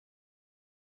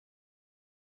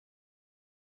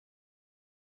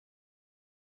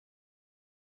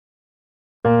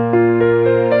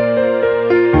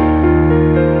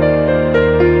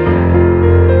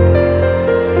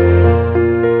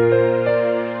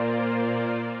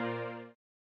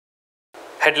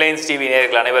Headlines TV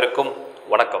நேயர்கள் அனைவருக்கும்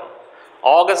வணக்கம்.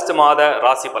 ஆகஸ்ட் மாத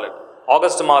ராசி பலன்.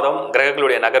 ஆகஸ்ட் மாதம்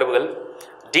கிரகங்களுடைய நகர்வுகள்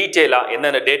டீட்டெயிலாக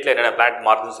என்னென்ன டேட்டில் என்னென்ன பிளானட்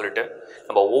மாறுதுன்னு சொல்லிட்டு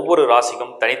நம்ம ஒவ்வொரு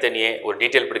ராசிக்கும் தனித்தனியே ஒரு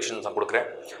டீட்டெயில் ப்ரிடிக்ஷன்ஸ் நான் கொடுக்குறேன்.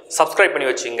 சப்ஸ்கிரைப் பண்ணி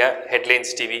வச்சுங்க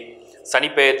ஹெட்லைன்ஸ் டிவி. சனி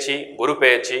பெயர்ச்சி, குரு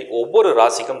பெயர்ச்சி, ஒவ்வொரு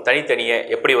ராசிக்கும் தனித்தனியே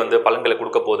எப்படி பலன்களை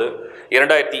கொடுக்க போகுது,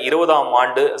 2020ஆம்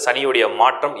ஆண்டு சனியுடைய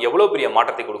மாற்றம் எவ்வளோ பெரிய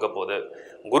மாற்றத்தை கொடுக்க போகுது,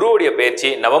 குருவுடைய பெயர்ச்சி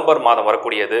நவம்பர் மாதம்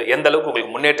வரக்கூடியது எந்த அளவுக்கு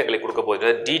உங்களுக்கு முன்னேற்றங்களை கொடுக்க போகுது,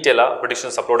 டீட்டெயிலாக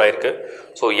ப்ரிடிக்ஷன்ஸ் அப்லோட் ஆயிருக்கு.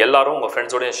 ஸோ எல்லாரும் உங்கள்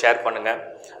ஃப்ரெண்ட்ஸோடையும் ஷேர் பண்ணுங்கள்,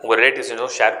 உங்கள்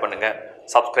ரிலேட்டிவ்ஸோடையும் ஷேர் பண்ணுங்கள்.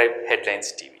 Subscribe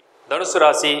headlines TV. தனுசு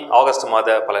ராசி ஆகஸ்ட்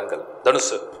மாத பலன்கள்.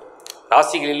 தனுசு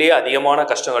ராசிகளிலேயே அதிகமான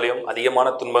கஷ்டங்களையும் அதிகமான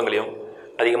துன்பங்களையும்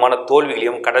அதிகமான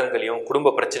தோல்விகளையும் கடன்களையும்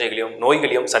குடும்ப பிரச்சனைகளையும்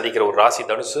நோய்களையும் சந்திக்கிற ஒரு ராசி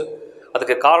தனுசு.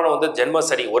 அதுக்கு காரணம் ஜென்ம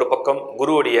சனி ஒரு பக்கம்,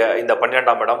 குருவுடைய இந்த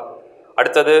 12ஆம் இடம்,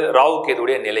 அடுத்தது ராகு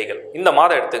கேதுடைய நிலைகள். இந்த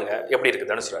மாதம் எடுத்துங்க எப்படி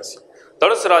இருக்குது தனுசு ராசி.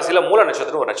 தனுசு ராசியில் மூல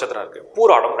நட்சத்திரம் ஒரு நட்சத்திரம் இருக்குது,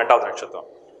 பூராடம் 2வது நட்சத்திரம்.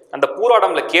 அந்த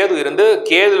பூராடம்ல கேது இருந்து,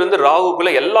 கேதுலேருந்து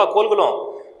ராகுக்குள்ள எல்லா கோள்களும்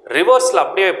ரிவர்ஸில்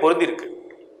அப்படியே பொருந்திருக்கு.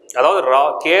 அதாவது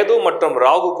கேது மற்றும்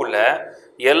ராகுக்குள்ள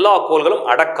எல்லா கோள்களும்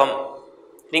அடக்கம்.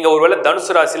 நீங்கள் ஒருவேளை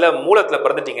தனுசு ராசியில் மூலத்தில்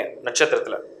பிறந்துட்டீங்க,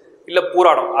 நட்சத்திரத்தில் இல்லை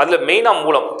பூராடம், அதில் மெயினாக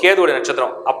மூலம் கேதுவுடைய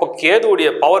நட்சத்திரம், அப்போ கேதுவுடைய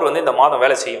பவர் இந்த மாதம்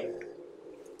வேலை செய்யும்.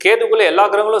 கேதுக்குள்ளே எல்லா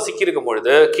கிரகங்களும் சிக்கியிருக்கும்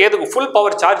பொழுது கேதுக்கு ஃபுல்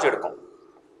பவர் சார்ஜ் எடுக்கும்.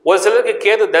 ஒரு சிலருக்கு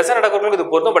கேது தசை நடக்கிறவங்களுக்கு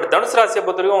இது பொருந்தும். பட் தனுசு ராசியை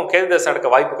பொறுத்த வரைக்கும் கேது தசை நடக்க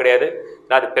வாய்ப்பு கிடையாது.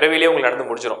 நான் அது பிறவிலேயே உங்களுக்கு நடந்து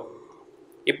முடிச்சிடும்.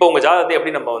 இப்போ உங்கள் ஜாதகத்தை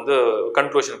எப்படி நம்ம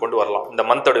கன்க்ளூஷன் கொண்டு வரலாம், இந்த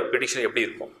மந்தோட ப்ரிடிக்ஷன் எப்படி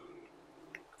இருக்கும்.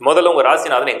 முதல்ல உங்கள்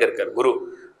ராசிநாதன் எங்கே இருக்கார்? குரு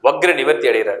வக்ர நிவர்த்தி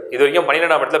அடைகிறார். இது வரைக்கும்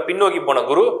 12ஆம் இடத்துல பின்னோக்கி போன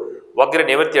குரு வக்ர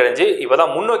நிவர்த்தி அடைஞ்சு இப்போ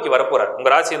தான் முன்னோக்கி வரப்போகிறார்,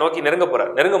 உங்கள் ராசியை நோக்கி நெருங்க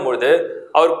போகிறார். நெருங்கும் பொழுது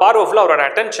அவர் பார்வைஃபுல்லாக அவரோட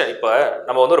அட்டென்ஷன். இப்போ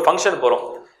நம்ம ஒரு ஃபங்க்ஷன் போகிறோம்,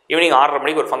 ஈவினிங் 6:30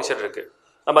 மணிக்கு ஒரு ஃபங்க்ஷன் இருக்குது.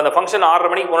 நம்ம அந்த ஃபங்க்ஷன் 6:30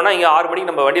 மணிக்கு போனோம்னா இங்கே 6 மணிக்கு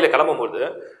நம்ம வண்டியில் கிளம்பும்போது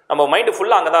நம்ம மைண்டு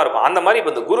ஃபுல்லாக அங்கே தான் இருக்கும். அந்த மாதிரி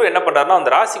இப்போ இந்த குரு என்ன பண்ணுறாருன்னா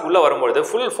அந்த ராசிக்குள்ளே வரும்பொழுது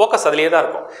ஃபுல் ஃபோக்கஸ் அதிலேயே தான்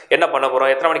இருக்கும். என்ன பண்ண போகிறோம்,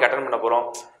 எத்தனை மணிக்கு அட்டன் பண்ண போகிறோம்,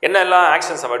 என்னெல்லாம்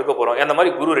ஆக்ஷன்ஸ் நம்ம எடுக்க போகிறோம், அந்த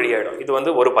மாதிரி குரு ரெடி ஆகிடும்.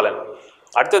 இது ஒரு பலன்.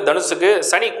 அடுத்து தனுசுக்கு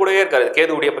சனி கூடவே இருக்காரு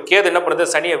கேதுவுடைய. இப்போ கேது என்ன பண்ணுறது,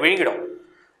 சனியை விழுங்கிடும்.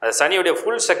 அந்த சனியுடைய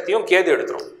ஃபுல் சக்தியும் கேது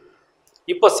எடுத்துரும்.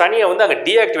 இப்போ சனியை அங்கே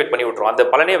டீஆக்டிவேட் பண்ணி விட்டுரும். அந்த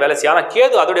பலனே வேலை செய்யும். ஆனால்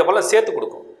கேது அதோடைய பலன் சேர்த்து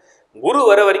கொடுக்கும். குரு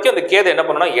வர வரைக்கும் அந்த கேது என்ன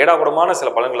பண்ணணும்னா ஏடாகுடமான சில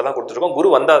பலன்களை தான் கொடுத்துருக்கோம். குரு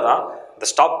வந்தால் தான் அதை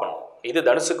ஸ்டாப் பண்ணும். இது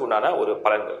தனுசுக்கு உண்டான ஒரு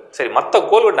பலன்கள். சரி, மற்ற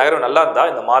கோள்கள் நகரம் நல்லா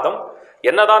இருந்தால் இந்த மாதம்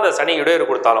என்னதான் அந்த சனி இடையூறு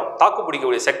கொடுத்தாலும் தாக்கு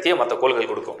பிடிக்கக்கூடிய சக்தியை மற்ற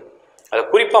கோள்கள் கொடுக்கும். அதை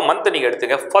குறிப்பாக மந்த் நீங்கள்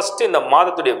எடுத்துங்க. ஃபர்ஸ்ட் இந்த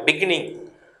மாதத்துடைய பிகினிங்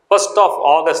 1st of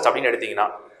August அப்படின்னு எடுத்தீங்கன்னா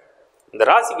இந்த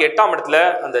ராசிக்கு 8ஆம் இடத்துல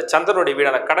அந்த சந்திரனுடைய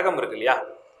வீடான கடகம் இருக்கு இல்லையா.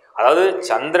 அதாவது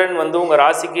சந்திரன் உங்கள்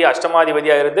ராசிக்கு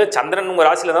அஷ்டமாதிபதியாக இருந்து, சந்திரன் உங்கள்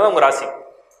ராசியில் இருந்தால் தான் உங்கள் ராசி.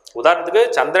 உதாரணத்துக்கு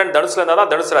சந்திரன் தனுசுல இருந்தால்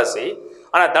தான் தனுசு ராசி.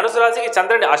 ஆனால் தனுசு ராசிக்கு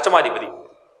சந்திரன் அஷ்டமாதிபதி,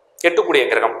 8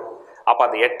 கிரகம். அப்போ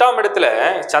அந்த 8ஆம் இடத்துல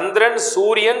சந்திரன்,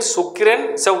 சூரியன், சுக்கிரன்,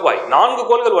 செவ்வாய் 4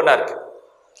 கோள்கள் ஒன்றா இருக்கு.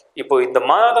 இப்போ இந்த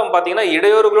மாதம் பார்த்தீங்கன்னா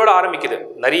இடையூறுகளோடு ஆரம்பிக்குது.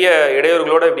 நிறைய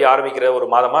இடையூறுகளோடு இப்படி ஆரம்பிக்கிற ஒரு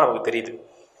மாதமாக நமக்கு தெரியுது.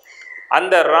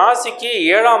 அந்த ராசிக்கு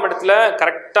 7ஆம் இடத்துல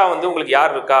கரெக்டாக உங்களுக்கு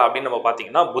யார் இருக்கா அப்படின்னு நம்ம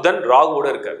பார்த்தீங்கன்னா புதன் ராகுவோடு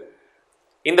இருக்கார்.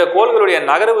 இந்த கோள்களுடைய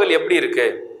நகர்வுகள் எப்படி இருக்கு?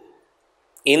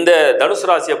 இந்த தனுசு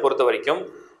ராசியை பொறுத்த வரைக்கும்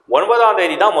 9ஆம்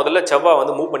தேதி தான் முதல்ல செவ்வாய்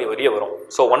மூவ் பண்ணி வெளியே வரும்.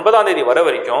 ஸோ 9ஆம் தேதி வர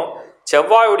வரைக்கும்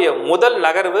செவ்வாயுடைய முதல்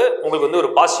நகர்வு உங்களுக்கு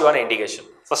ஒரு பாசிட்டிவான இண்டிகேஷன்.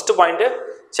 ஃபர்ஸ்ட் பாயிண்ட்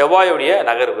செவ்வாயுடைய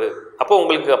நகர்வு. அப்போ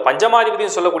உங்களுக்கு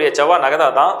பஞ்சமாதிபதினு சொல்லக்கூடிய செவ்வாய் நகர்ந்தா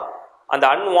தான் அந்த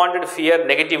unwanted fear,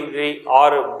 negativity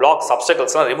R blocks,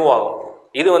 அப்டக்கிள்ஸ்லாம் remove ஆகும்.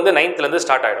 இது 9th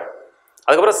ஸ்டார்ட் ஆகிடும்.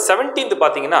 அதுக்கப்புறம் 17th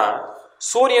பார்த்தீங்கன்னா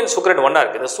சூரியன் சுக்கிரன் ஒன்றா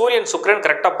இருக்குது. இந்த சூரியன் சுக்கிரன்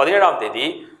கரெக்டாக 17ஆம் தேதி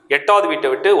 8வது வீட்டை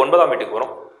விட்டு 9ஆம் வீட்டுக்கு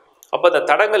வரும். அப்போ இந்த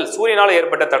தடங்கள், சூரியனால்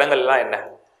ஏற்பட்ட தடங்கள்லாம் என்ன?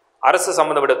 அரசு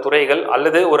சம்மந்தப்பட்ட துறைகள்,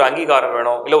 அல்லது ஒரு அங்கீகாரம்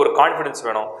வேணும், இல்லை ஒரு கான்ஃபிடன்ஸ்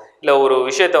வேணும், இல்லை ஒரு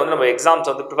விஷயத்தை நம்ம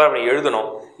எக்ஸாம்ஸ் ப்ரிப்பேர் பண்ணி எழுதணும்,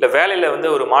 இல்லை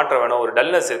வேலையில் ஒரு மாற்றம் வேணும், ஒரு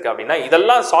டல்னஸ் இருக்குது அப்படின்னா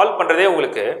இதெல்லாம் சால்வ் பண்ணுறதே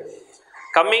உங்களுக்கு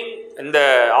கம்மிங் இந்த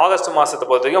ஆகஸ்ட் மாதத்தை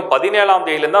பொறுத்த வரைக்கும் 17ஆம்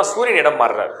தேதியிலேருந்து தான் சூரியன் இடம்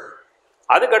மாறுறாரு.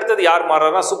 அதுக்கு அடுத்தது யார்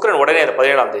மாறுறாருன்னா சுக்கிரன் உடனே அந்த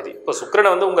 17ஆம் தேதி. இப்போ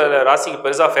சுக்கிரனை உங்கள் ராசிக்கு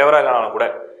பெருசாக ஃபேவராக இல்லைனாலும் கூட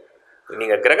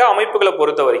நீங்கள் கிரக அமைப்புகளை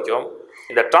பொறுத்த வரைக்கும்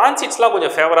இந்த டிரான்சிட்ஸ்லாம்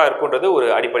கொஞ்சம் ஃபேவராக இருக்குன்றது ஒரு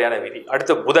அடிப்படையான விதி.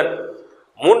 அடுத்து புதன்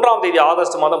 3ஆம் தேதி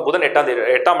ஆகஸ்ட் மாதம் புதன்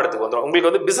 8ஆம் இடத்துக்கு வந்துடும்.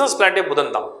 உங்களுக்கு பிஸ்னஸ் பிளான்டே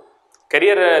புதன் தான்.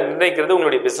 கரியரை நிர்ணயிக்கிறது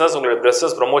உங்களுடைய பிஸ்னஸ், உங்களுடைய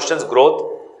பிஸ்னஸ் ப்ரொமோஷன்ஸ், க்ரோத்,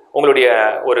 உங்களுடைய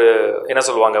ஒரு என்ன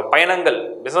சொல்லுவாங்க பயணங்கள்,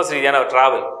 பிஸ்னஸ் ரீதியான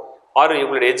ட்ராவல், ஆறு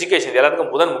உங்களுடைய எஜுகேஷன்,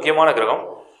 எல்லாத்துக்கும் புதன் முக்கியமான கிரகம்.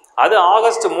 அது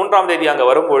ஆகஸ்ட் 3ஆம் தேதி அங்கே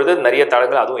வரும்பொழுது நிறைய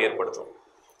தடங்கள் அதுவும் ஏற்படுத்தும்.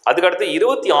 அதுக்கடுத்து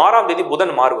 26ஆம் தேதி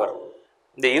புதன் மாறுவார்.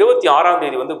 இந்த 26ஆம்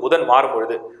தேதி புதன் மாறும்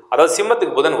பொழுது, அதாவது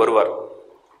சிம்மத்துக்கு புதன் வருவார்.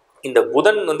 இந்த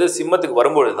புதன் சிம்மத்துக்கு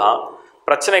வரும்பொழுது தான்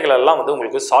பிரச்சனைகள் எல்லாம்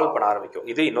உங்களுக்கு சால்வ் பண்ண ஆரம்பிக்கும்.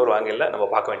 இது இன்னொரு ஆங்கிளில் நம்ம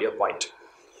பார்க்க வேண்டிய பாயிண்ட்.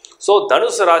 ஸோ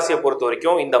தனுசு ராசியை பொறுத்த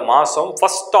வரைக்கும் இந்த மாதம்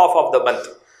 1st of the month,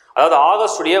 அதாவது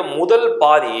ஆகஸ்டுடைய முதல்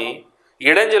பாதி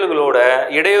இடைஞ்சல்களோட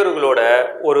இடையூறுகளோட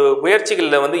ஒரு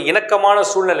முயற்சிகளில் இணக்கமான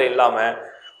சூழ்நிலை இல்லாமல்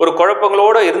ஒரு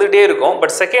குழப்பங்களோடு இருந்துகிட்டே இருக்கும்.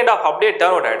 பட் செகண்ட் ஹாஃப் அப்படியே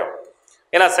டர்ன் அவுட் ஆகிடும்.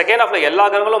 ஏன்னா செகண்ட் ஹாஃபில் எல்லா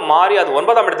கிரகங்களும் மாறி அது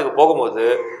 9ஆம் இடத்துக்கு போகும்போது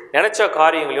நினச்ச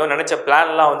காரியங்களையும் நினச்ச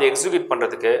பிளான்லாம் வந்து எக்ஸிக்யூட்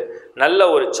பண்ணுறதுக்கு நல்ல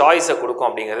ஒரு சாய்ஸை கொடுக்கும்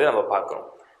அப்படிங்கிறது நம்ம பார்க்குறோம்.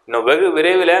 இன்னும் வெகு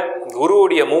விரைவில்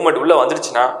குருவுடைய மூவ்மெண்ட் உள்ளே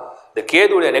வந்துருச்சுன்னா இந்த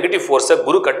கேதுவுடைய நெகட்டிவ் ஃபோர்ஸை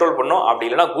குரு கண்ட்ரோல் பண்ணும். அப்படி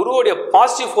இல்லைனா குருவுடைய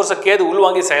பாசிட்டிவ் ஃபோர்ஸை கேது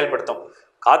உள்வாங்கி செயல்படுத்தும்.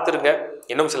 காத்திருங்க,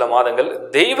 இன்னும் சில மாதங்கள்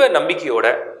தெய்வ நம்பிக்கையோட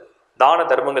தான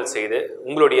தர்மங்கள் செய்து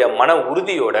உங்களுடைய மன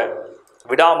உறுதியோட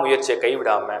விடாமுயற்சியை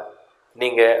கைவிடாமல்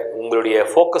நீங்கள் உங்களுடைய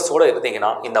ஃபோக்கஸோடு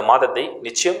இருந்தீங்கன்னா இந்த மாதத்தை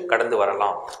நிச்சயம் கடந்து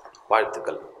வரலாம்.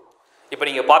 வாழ்த்துக்கள். இப்போ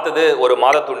நீங்கள் பார்த்தது ஒரு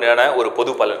மாதத்துண்டான ஒரு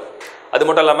பொது பலன். அது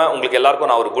மட்டும் இல்லாமல் உங்களுக்கு எல்லாருக்கும்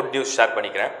நான் ஒரு குட் நியூஸ் ஷேர்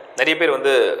பண்ணிக்கிறேன். நிறைய பேர்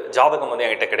வந்து ஜாதகம் வந்து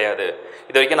என்கிட்ட கிடையாது,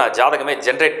 இது வரைக்கும் நான் ஜாதகமே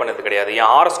ஜென்ரேட் பண்ணது கிடையாது,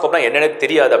 என் ஹாரோஸ்கோப்னா என்னென்னு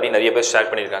தெரியாது அப்படின்னு நிறைய பேர் ஷேர்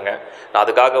பண்ணியிருக்காங்க. நான்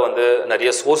அதுக்காக வந்து நிறைய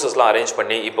சோர்ஸஸ்லாம் அரேஞ்ச்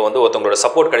பண்ணி இப்போ வந்து ஒருத்தவங்களோட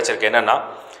சப்போர்ட் கிடைச்சிருக்கு. என்னென்னா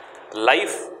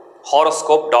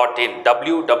lifehoroscope.in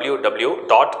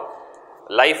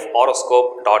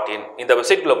www.lifehoroscope.in இந்த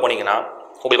வெப்சைட்குள்ளே போனீங்கன்னா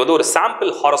உங்களுக்கு வந்து ஒரு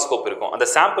சாம்பிள் ஹாரோஸ்கோப் இருக்கும். அந்த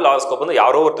சாம்பிள் ஹாரோஸ்கோப் வந்து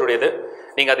யாரோ ஒருத்தருடையது.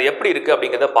 நீங்கள் அது எப்படி இருக்குது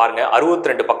அப்படிங்கிறத பாருங்கள்.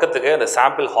 62 பக்கத்துக்கு அந்த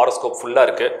சாம்பிள் ஹாரோஸ்கோப் ஃபுல்லாக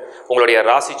இருக்குது. உங்களுடைய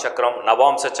ராசி சக்கரம்,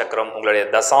 நவாம்ச சக்கரம், உங்களுடைய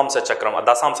தசாம்ச சக்கரம்.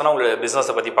 தசாம்சனா உங்களுடைய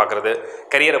பிஸ்னஸை பற்றி பார்க்குறது,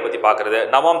 கரியரை பற்றி பார்க்குறது.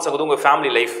 நவாம்சம் வந்து உங்கள்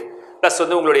ஃபேமிலி லைஃப் ப்ளஸ்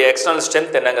வந்து உங்களுடைய எக்ஸ்டர்னல்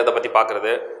ஸ்ட்ரென்த் என்னங்கிறத பற்றி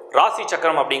பார்க்குறது. ராசி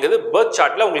சக்கரம் அப்படிங்கிறது பர்த்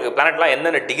சார்ட்டில் உங்களுக்கு பிளானட்லாம்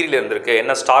என்னென்ன டிகிரியில் இருந்திருக்கு,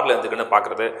 என்ன ஸ்டாரில் இருந்துருக்குன்னு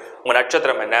பார்க்குறது. உங்கள்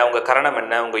நட்சத்திரம் என்ன, உங்கள் கரணம்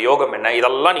என்ன, உங்கள் யோகம் என்ன,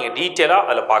 இதெல்லாம் நீங்கள் டீட்டெயிலாக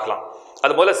அதில் பார்க்கலாம்.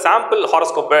 அதுபோல் சாம்பிள்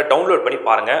ஹாரோஸ்கோப்பை டவுன்லோட் பண்ணி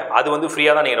பாருங்கள். அது வந்து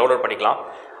ஃப்ரீயாக தான் நீங்கள் டவுன்லோட் பண்ணிக்கலாம்.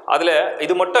 அதில்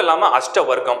இது மட்டும் இல்லாமல்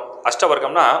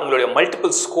அஷ்டவர்க்கம்னா உங்களுடைய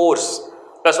மல்டிபிள் ஸ்கோர்ஸ்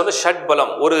ப்ளஸ் வந்து ஷட்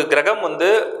பலம். ஒரு கிரகம் வந்து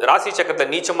ராசி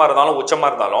சக்கரத்தில் நீச்சமாக இருந்தாலும் உச்சமாக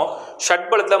இருந்தாலும் ஷட்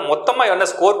பலத்தில் மொத்தமாக என்ன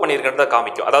ஸ்கோர் பண்ணியிருக்கிறத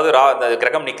காமிக்கும். அதாவது அந்த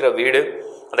கிரகம் நிற்கிற வீடு,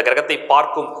 அந்த கிரகத்தை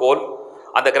பார்க்கும் கோல்,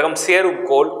 அந்த கிரகம் சேரும்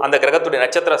கோல், அந்த கிரகத்துடைய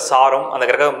நட்சத்திர சாரம், அந்த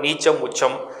கிரகம் நீச்சம்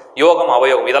உச்சம் யோகம்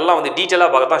அவயோகம், இதெல்லாம் வந்து டீட்டெயிலாக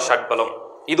பார்க்க தான் ஷட் பலம்.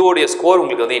 இதோடைய ஸ்கோர்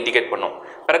உங்களுக்கு வந்து இண்டிகேட் பண்ணும்.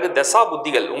 பிறகு தசா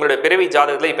புத்திகள், உங்களுடைய பிறவி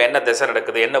ஜாதகத்தில் இப்போ என்ன தசை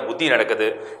நடக்குது, என்ன புத்தி நடக்குது,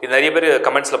 இது நிறைய பேர்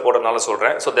கமெண்ட்ஸில் போடுறதுனால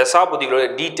சொல்கிறேன். ஸோ தசா புத்திகளோட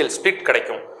டீட்டெயில் ஸ்பிளிட்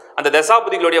கிடைக்கும். அந்த தசா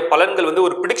புத்திகளுடைய பலன்கள் வந்து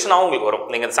ஒரு ப்ரிடிக்ஷனாகவும் உங்களுக்கு வரும்.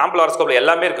 நீங்கள் சாம்பிள் ஹாரோஸ்கோப்பில்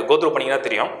எல்லாமே இருக்குது, கோத்ரூ பண்ணிங்கன்னா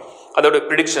தெரியும். அதோட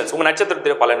ப்ரிடிக்ஷன்ஸ், உங்கள்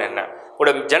நட்சத்திரத்துடைய பலன் என்ன,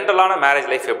 உங்களோட ஜென்ரலான மேரேஜ்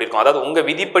லைஃப் எப்படி இருக்கும், அதாவது உங்கள்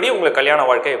விதிப்படி உங்கள் கல்யாண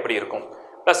வாழ்க்கை எப்படி இருக்கும்,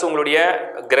 ப்ளஸ் உங்களுடைய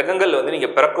கிரகங்கள் வந்து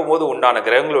நீங்கள் பிறக்கும் போது உண்டான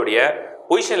கிரகங்களுடைய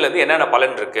பொசிஷன்லேருந்து என்னென்ன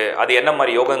பலன் இருக்குது, அது என்ன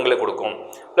மாதிரி யோகங்களை கொடுக்கும்,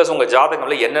 ப்ளஸ் உங்கள்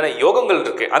ஜாதகங்களில் என்னென்ன யோகங்கள்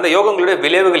இருக்குது, அந்த யோகங்களுடைய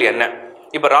விளைவுகள் என்ன.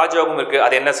 இப்போ ராஜயோகம் இருக்குது,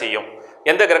 அது என்ன செய்யும்,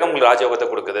 எந்த கிரகம் உங்களுக்கு ராஜயோகத்தை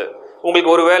கொடுக்குது.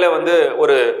 உங்களுக்கு ஒரு வேளை வந்து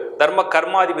ஒரு தர்ம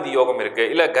கர்மாதிபதி யோகம் இருக்குது,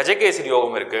 இல்லை கஜகேசரி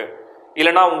யோகம் இருக்குது,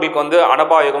 இல்லைனா உங்களுக்கு வந்து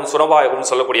அனபாயோகம்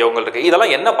சுனபாயோகம்னு சொல்லக்கூடிய யோகங்கள் இருக்குது.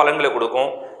 இதெல்லாம் என்ன பலன்களை கொடுக்கும்,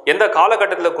 எந்த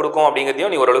காலகட்டத்தில் கொடுக்கும்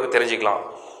அப்படிங்கிறதையும் நீ ஓரளவுக்கு தெரிஞ்சுக்கலாம்.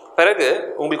 பிறகு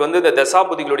உங்களுக்கு வந்து இந்த தசா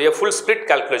புத்திகளுடைய ஃபுல் ஸ்பிளிட்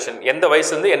கால்குலேஷன், எந்த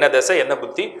வயசுலேருந்து என்ன தசை என்ன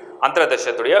புத்தி, அந்த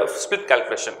தசத்துடைய ஸ்பிளிட்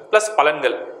கால்குலேஷன் ப்ளஸ்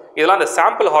பலன்கள், இதெல்லாம் இந்த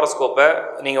சாம்பிள் ஹாரோஸ்கோப்பை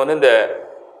நீங்கள் வந்து இந்த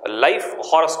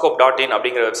lifehoroscope.in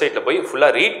அப்படிங்கிற வெப்சைட்டில் போய்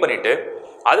ஃபுல்லாக ரீட் பண்ணிவிட்டு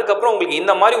அதுக்கப்புறம் உங்களுக்கு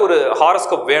இந்த மாதிரி ஒரு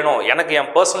ஹாரோஸ்கோப் வேணும், எனக்கு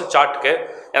என் பர்சனல் சார்ட்டுக்கு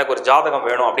எனக்கு ஒரு ஜாதகம்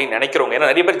வேணும் அப்படின்னு நினைக்கிறவங்க, ஏன்னா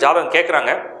நிறைய பேர் ஜாதகம்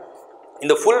கேட்குறாங்க.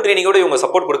 இந்த ஃபுல் ரீடிங்கோட இவங்க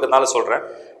சப்போர்ட் கொடுக்கறதுனால சொல்கிறேன்,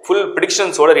 ஃபுல்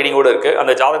ப்ரிடிக்ஷன்ஸோட ரீடிங்கோடு இருக்குது.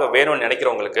 அந்த ஜாதகம் வேணும்னு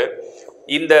நினைக்கிறவங்களுக்கு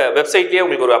இந்த வெப்சைட்லேயே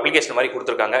உங்களுக்கு ஒரு அப்ளிகேஷன் மாதிரி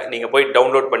கொடுத்துருக்காங்க. நீங்கள் போய்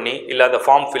டவுன்லோட் பண்ணி இல்லை அந்த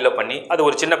ஃபார்ம் ஃபில்அப் பண்ணி அது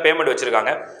ஒரு சின்ன பேமெண்ட்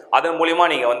வச்சுருக்காங்க. அதன் மூலிமா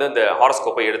நீங்கள் வந்து இந்த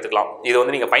ஹாரோஸ்கோப்பை எடுத்துக்கலாம். இது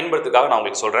வந்து நீங்கள் பயன்படுத்துக்காக நான்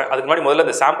உங்களுக்கு சொல்கிறேன். அதுக்கு முன்னாடி முதல்ல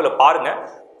இந்த சாம்பிளை பாருங்கள்,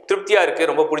 திருப்தியாக இருக்குது,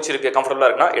 ரொம்ப பிடிச்சிருக்கு, கம்ஃபர்டபுளாக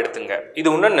இருக்குன்னா எடுத்துங்க. இது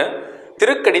இன்னொன்று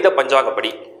திருக்கணித பஞ்சாங்கப்படி,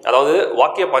 அதாவது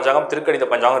வாக்கிய பஞ்சாங்கம் திருக்கணித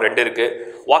பஞ்சாங்கம் 2 இருக்குது.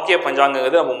 வாக்கிய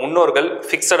பஞ்சாங்கங்கிறது நம்ம முன்னோர்கள்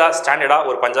ஃபிக்ஸடாக ஸ்டாண்டர்டாக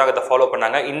ஒரு பஞ்சாங்கத்தை ஃபாலோ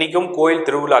பண்ணாங்க. இன்றைக்கும் கோயில்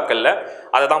திருவிழாக்களில்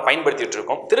அதை தான் பயன்படுத்திகிட்டு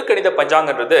இருக்கோம். திருக்கணித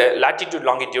பஞ்சாங்கன்றது லாட்டிடியூட்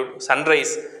லாங்கிடியூட்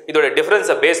சன்ரைஸ் இதோட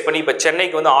டிஃப்ரென்ஸை பேஸ் பண்ணி இப்போ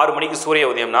சென்னைக்கு வந்து 6 மணிக்கு சூரிய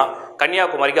உதயம்னா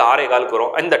கன்னியாகுமரிக்கு 6:15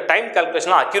 வரும். இந்த டைம்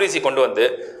கால்குலேஷன்லாம் அக்யூரேசி கொண்டு வந்து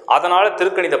அதனால்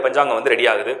திருக்கணித பஞ்சாங்கம் வந்து ரெடி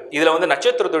ஆகுது. இதில் வந்து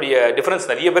நட்சத்திரத்துடைய டிஃப்ரென்ஸ்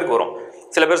நிறைய பேருக்கு வரும்.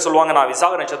 சில பேர் சொல்லுவாங்க, நான்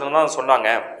விசாக நட்சத்திரம் தான் சொன்னாங்க,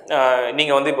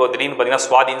 நீங்கள் வந்து இப்போ திடீர்னு பார்த்தீங்கன்னா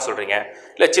சுவாதின்னு சொல்கிறீங்க,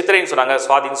 இல்லை சித்திரைன்னு சொன்னாங்க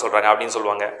சுவாதின்னு சொல்கிறாங்க அப்படின்னு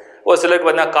சொல்லுவாங்க. ஒரு சிலருக்கு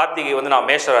பார்த்தீங்கன்னா கார்த்திகை வந்து நான்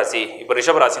மேஷ ராசி, இப்போ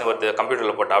ரிஷப ராசின்னு வருது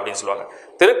கம்ப்யூட்டரில் போட்டேன் அப்படின்னு சொல்லுவாங்க.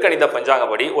 திருக்கணித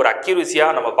பஞ்சாங்கப்படி ஒரு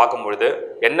அக்யூரேசியாக நம்ம பார்க்கும்பொழுது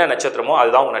என்ன நட்சத்திரமோ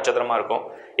அதுதான் உங்கள் நட்சத்திரமாக இருக்கும்,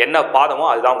 என்ன பாதமோ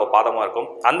அதுதான் உங்கள் பாதமாக இருக்கும்.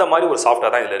 அந்த மாதிரி ஒரு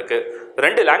சாஃப்ட்வேர் தான் இதில் இருக்குது.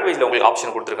 2 லாங்குவேஜில் உங்களுக்கு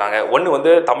ஆப்ஷன் கொடுத்துருக்காங்க. ஒன்று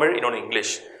வந்து தமிழ், இன்னொன்று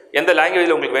இங்கிலீஷ். எந்த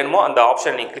லாங்குவேஜில் உங்களுக்கு வேணுமோ அந்த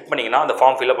ஆப்ஷன் நீங்கள் கிளிக் பண்ணிங்கன்னா அந்த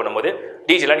ஃபார்ம் ஃபில்அப் பண்ணும்போது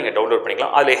டீட்டெயிலாக நீங்கள் டவுன்லோட்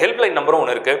பண்ணிக்கலாம். அதில் ஹெல்ப்லைன் நம்பரும்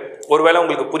ஒன்று இருக்குது. ஒருவேளை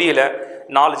உங்களுக்கு புரியல,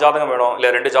 4 ஜாதகம் வேணும் இல்லை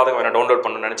 2 ஜாதகம் வேணும் டவுன்லோட்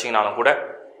பண்ணணும்னு நினச்சிங்கனாலும் கூட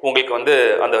உங்களுக்கு வந்து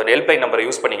அந்த ஹெல்ப்லைன் நம்பரை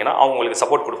யூஸ் பண்ணிங்கன்னா அவங்க உங்களுக்கு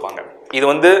சப்போர்ட் கொடுப்பாங்க. இது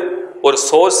வந்து ஒரு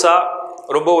சோர்ஸாக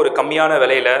ரொம்ப ஒரு கம்மியான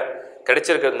விலையில்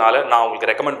கிடைச்சிருக்கிறதுனால நான்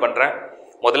உங்களுக்கு ரெக்கமெண்ட் பண்ணுறேன்.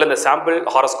 முதல்ல இந்த சாம்பிள்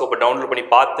ஹாரோஸ்கோப்பை டவுன்லோட் பண்ணி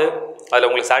பார்த்து அதில்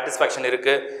உங்களுக்கு சாட்டிஸ்ஃபேக்ஷன்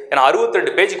இருக்குது. ஏன்னா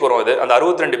 62 பேஜுக்கு வரும் அது. அந்த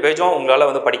 62 பேஜும் உங்களால்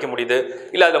வந்து படிக்க முடியுது.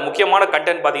 இல்லை அதில் முக்கியமான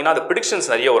கண்டென்ட் பார்த்தீங்கன்னா அந்த ப்ரிடிக்ஷன்ஸ்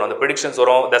நிறைய வரும். அந்த ப்ரிடிக்ஷன்ஸ்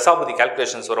வரும், தசாபுத்தி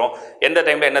கால்குலேஷன்ஸ் வரும், எந்த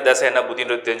டைமில் என்ன தசை என்ன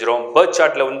புத்தின்றது தெரிஞ்சிடும். பர்த்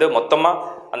சார்ட்டில் வந்து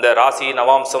மொத்தமாக அந்த ராசி,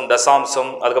 நவாம்சம்,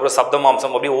 தசாம்சம், அதுக்கப்புறம்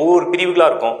சப்தமாம்சம், அப்படி ஒவ்வொரு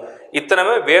பிரிவுகளாக இருக்கும். இத்தனை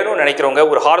வேணும்னு நினைக்கிறவங்க,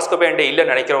 ஒரு ஹாரோஸ்கோப்பே என்கிட்ட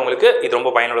இல்லைன்னு நினைக்கிறவங்களுக்கு இது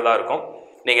ரொம்ப பயனுள்ளதாக இருக்கும்.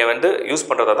 நீங்கள் வந்து யூஸ்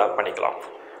பண்ணுறதா தான் பண்ணிக்கலாம்.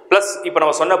 ப்ளஸ் இப்போ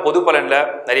நம்ம சொன்ன பொது பலனில்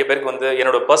நிறைய பேருக்கு வந்து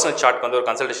என்னோட பர்சனல் சார்ட்க்கு வந்து ஒரு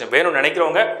கன்சல்டேஷன் வேணும்னு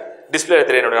நினைக்கிறவங்க டிஸ்பிளேல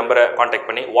தெரிய என்னோட நம்பரை காண்டாக்ட்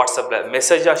பண்ணி வாட்ஸ்அப்பில்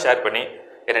மெசேஜாக ஷேர் பண்ணி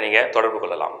என்னை நீங்கள் தொடர்பு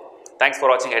கொள்ளலாம். தேங்க்ஸ்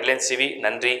ஃபார் வாட்சிங் ஹெட்லைன்ஸ் டிவி.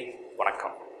 நன்றி.